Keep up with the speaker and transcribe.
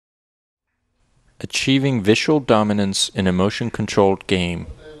Achieving visual dominance in a motion-controlled game.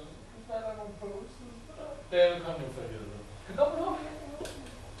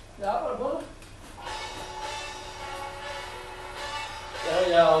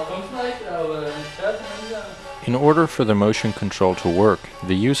 In order for the motion control to work,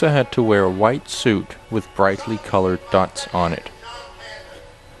 the user had to wear a white suit with brightly colored dots on it.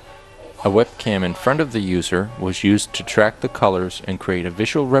 A webcam in front of the user was used to track the colors and create a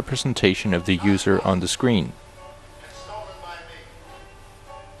visual representation of the user on the screen.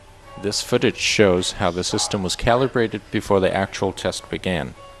 This footage shows how the system was calibrated before the actual test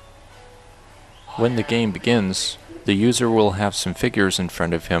began. When the game begins, the user will have some figures in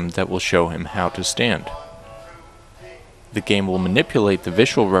front of him that will show him how to stand. The game will manipulate the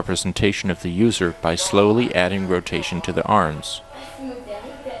visual representation of the user by slowly adding rotation to the arms.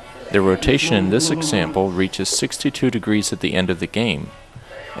 The rotation in this example reaches 62 degrees at the end of the game.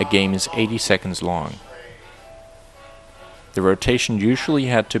 A game is 80 seconds long. The rotation usually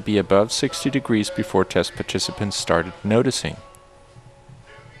had to be above 60 degrees before test participants started noticing.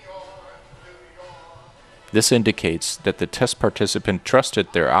 This indicates that the test participant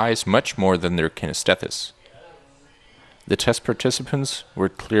trusted their eyes much more than their kinesthesis. The test participants were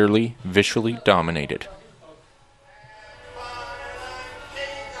clearly visually dominated.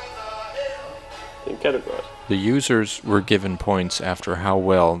 The users were given points after how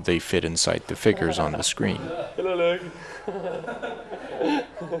well they fit inside the figures on the screen.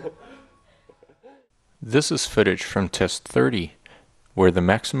 This is footage from test 30, where the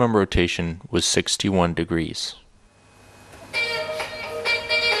maximum rotation was 61 degrees.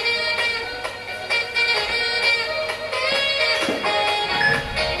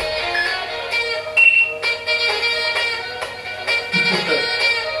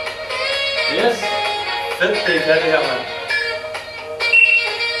 Yes, fedt det kan det her, mand.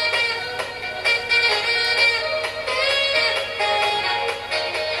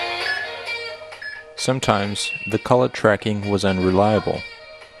 Sometimes the color tracking was unreliable.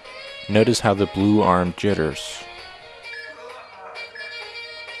 Notice how the blue arm jitters.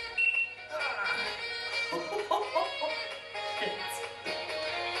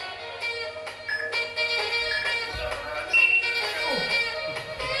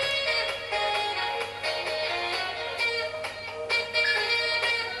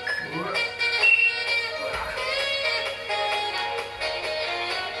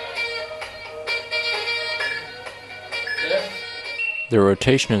 The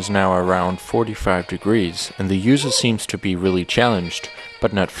rotation is now around 45 degrees, and the user seems to be really challenged,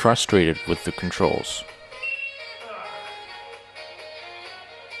 but not frustrated with the controls.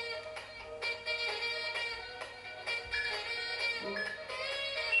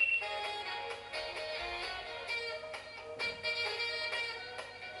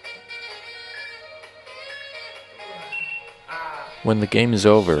 When the game is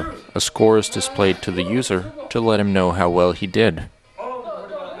over, a score is displayed to the user to let him know how well he did.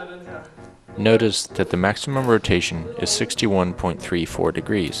 Notice that the maximum rotation is 61.34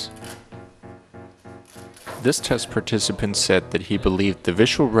 degrees. This test participant said that he believed the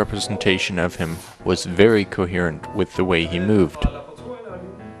visual representation of him was very coherent with the way he moved.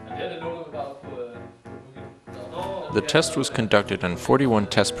 The test was conducted on 41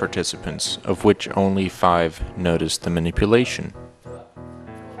 test participants, of which only 5 noticed the manipulation.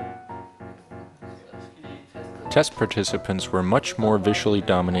 Test participants were much more visually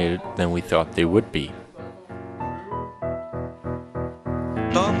dominated than we thought they would be.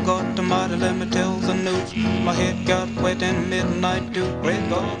 Dog got the mighty, let me tell the news. My head got wet in midnight dew. Red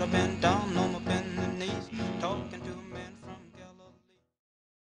God, I've been down.